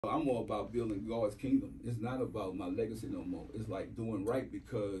I'm more about building God's kingdom. It's not about my legacy no more. It's like doing right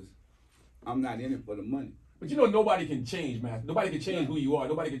because I'm not in it for the money. But you know, nobody can change, man. Nobody can change who you are.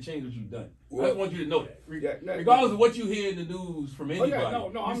 Nobody can change what you've done. I just want you to know that. Regardless of what you hear in the news from anybody,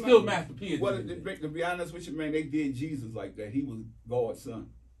 you're still Master P. Well, to be honest with you, man, they did Jesus like that. He was God's son.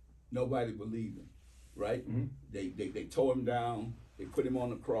 Nobody believed him, right? Mm-hmm. They tore him down. They put him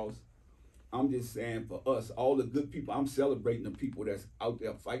on the cross. I'm just saying for us, all the good people, I'm celebrating the people that's out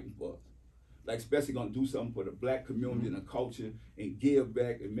there fighting for us. Like, especially gonna do something for the black community and the culture and give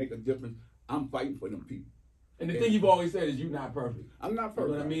back and make a difference. I'm fighting for them people. And the thing you've always said is you're not perfect. I'm not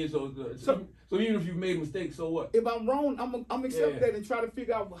perfect. You know what I mean? So even if you've made mistakes, so what? If I'm wrong, I'm accept that and try to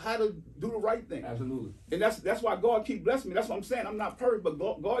figure out how to do the right thing. Absolutely. And that's why God keep blessing me. That's what I'm saying. I'm not perfect, but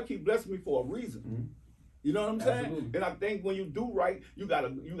God keep blessing me for a reason. Mm-hmm. You know what I'm saying? Absolutely. And I think when you do right, you got a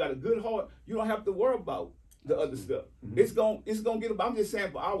good heart. You don't have to worry about the other stuff. Mm-hmm. It's gonna get. I'm just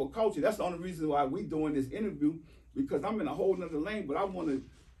saying for our culture. That's the only reason why we doing this interview, because I'm in a whole nother lane. But I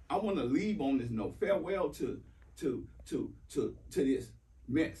wanna leave on this note. Farewell to this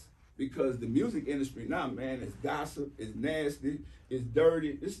mess, because the music industry now, man, is gossip, is nasty, is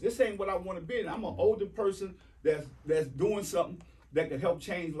dirty. This ain't what I want to be. And I'm an older person that's doing something that can help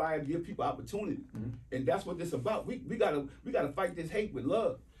change lives, give people opportunity. Mm-hmm. And that's what this about. We gotta fight this hate with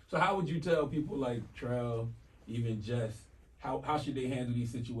love. So how would you tell people like Trell, even Jess, how should they handle these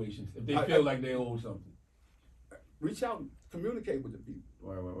situations if they feel like they owe something? Reach out, communicate with the people.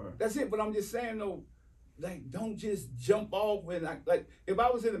 Right. That's it. But I'm just saying though, like, don't just jump off when like if I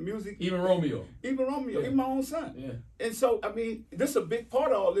was in the music, even Romeo, yeah. Even my own son. Yeah. And so I mean, this is a big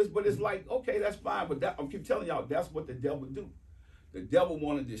part of all this, but it's like, okay, that's fine. But I keep telling y'all, that's what the devil do. The devil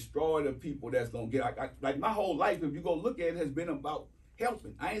want to destroy the people that's gonna get like my whole life. If you go look at it, has been about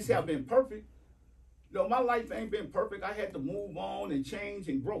helping. I ain't say I've been perfect. No, my life ain't been perfect. I had to move on and change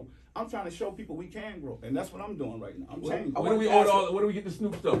and grow. I'm trying to show people we can grow, and that's what I'm doing right now. I'm changing. Where do we get the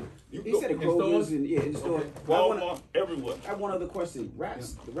Snoop stuff? He said the Kroger's and in the store. Walmart, everywhere. I have one other question.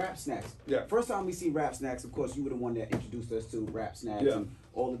 The rap snacks. Yeah. First time we see rap snacks, of course, you were the one that introduced us to rap snacks and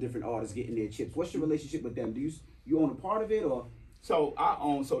all the different artists getting their chips. What's your relationship with them? Do you own a part of it or? So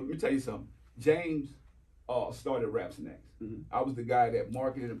let me tell you something. James started Rap Snacks. Mm-hmm. I was the guy that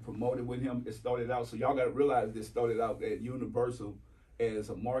marketed and promoted with him. It started out, so y'all got to realize this started out at Universal as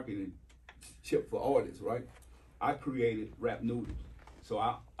a marketing chip for artists, right? I created Rap Noodles. So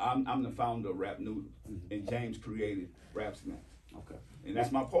I'm the founder of Rap Noodles, and James created Rap Snacks. Okay. And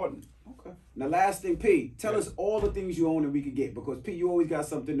that's my partner. Okay. Now, last thing, P, tell us all the things you own that we could get, because P, you always got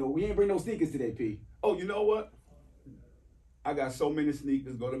something new. We ain't bring no sneakers today, P. Oh, you know what? I got so many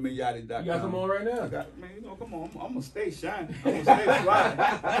sneakers. Go to Minyati.com. You got some on right now? Man, come on. I'm going to stay shining. I'm going to stay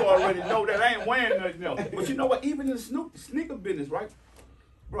fly. You already know that. I ain't wearing nothing else. But you know what? Even in the sneaker business, right?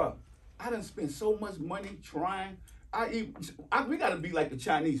 Bruh, I done spent so much money trying. We got to be like the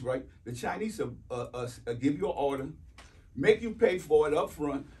Chinese, right? The Chinese give you an order, make you pay for it up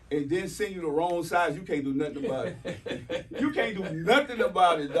front, and then send you the wrong size. You can't do nothing about it. You can't do nothing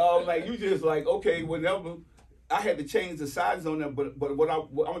about it, dog. Like, you just like, okay, whatever. I had to change the sizes on that, but I'm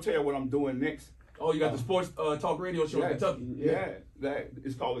gonna tell you what I'm doing next. Oh, you got the sports talk radio show in Kentucky. Yeah, that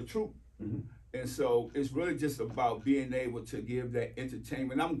it's called The Truth. Mm-hmm. And so it's really just about being able to give that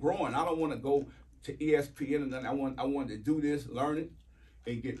entertainment. I'm growing. I don't want to go to ESPN and then I want to do this, learn it,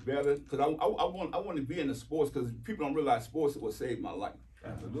 and get better. Because I want to be in the sports, because people don't realize sports is what saved my life.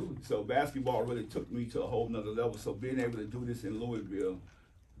 Absolutely. So basketball really took me to a whole nother level. So being able to do this in Louisville,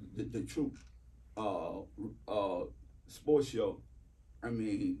 the Truth sports show. I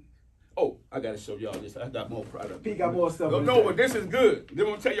mean, I gotta show y'all this. I got more product. P got more stuff. No, but this is good. They're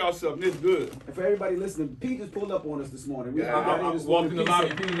gonna tell y'all something. This is good. And for everybody listening, P just pulled up on us this morning. I walked in the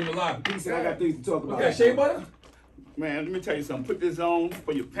lobby. P was in the lobby. P said, I got things to talk about. Okay, shea butter? Man, let me tell you something. Put this on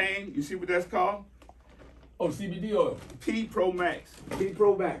for your pain. You see what that's called? Oh, CBD oil. P Pro Max. P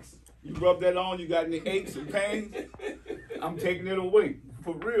Pro Max. You rub that on, you got any aches and pains? I'm taking it away.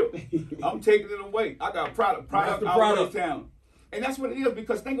 For real. I'm taking it away. I got product out of town. And that's what it is,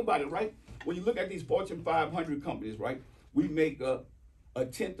 because think about it, right? When you look at these Fortune 500 companies, right, we make a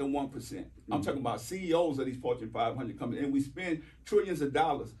tenth of 1%. I'm talking about CEOs of these Fortune 500 companies, and we spend trillions of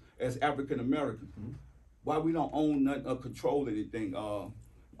dollars as African Americans. Why we don't own nothing or control anything?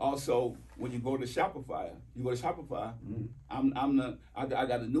 Also, when you go to Shopify, I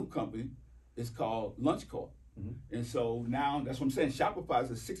got a new company. It's called Lunch Cart. And so now that's what I'm saying. Shopify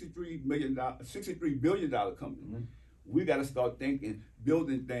is a $63 billion company. We got to start thinking,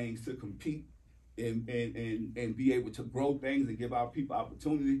 building things to compete and be able to grow things and give our people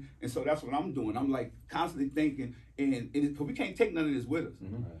opportunity. And so that's what I'm doing. I'm like constantly thinking, because we can't take none of this with us.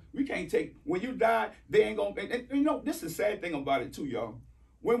 Mm-hmm. We can't take, when you die, they ain't gonna, and you know, this is the sad thing about it too, y'all.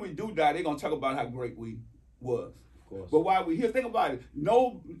 When we do die, they're gonna talk about how great we was. Of course. But while we here, think about it.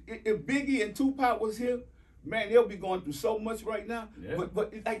 No, if Biggie and Tupac was here, man, they'll be going through so much right now. Yeah.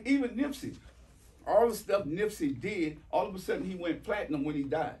 But like even Nipsey, all the stuff Nipsey did, all of a sudden he went platinum when he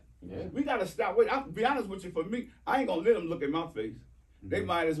died. Yeah. We gotta stop. Wait, I'll be honest with you. For me, I ain't gonna let them look at my face. Mm-hmm. They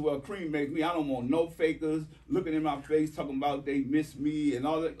might as well cremate me. I don't want no fakers looking in my face talking about they miss me and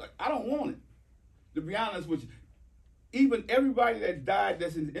all that. Like, I don't want it. To be honest with you, even everybody that died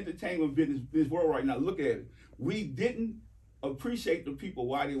that's in the entertainment business, this world right now, look at it. We didn't appreciate the people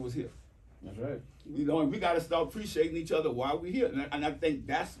while they was here. That's right. You know, and we got to start appreciating each other while we're here. And I think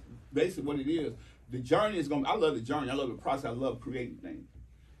that's basically what it is. The journey is going to, I love the journey. I love the process. I love creating things.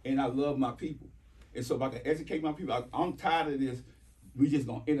 And I love my people. And so if I can educate my people, I'm tired of this. We just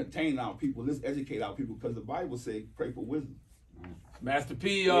going to entertain our people. Let's educate our people because the Bible says, pray for wisdom. Master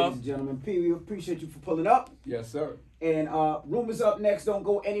P, y'all. Ladies and gentlemen, P, we appreciate you for pulling up. Yes, sir. And Rumors up next. Don't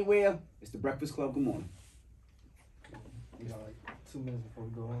go anywhere. It's the Breakfast Club. Good morning. We got like 2 minutes before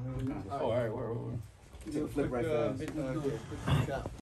we go on. All right, where? Take a flip right fast.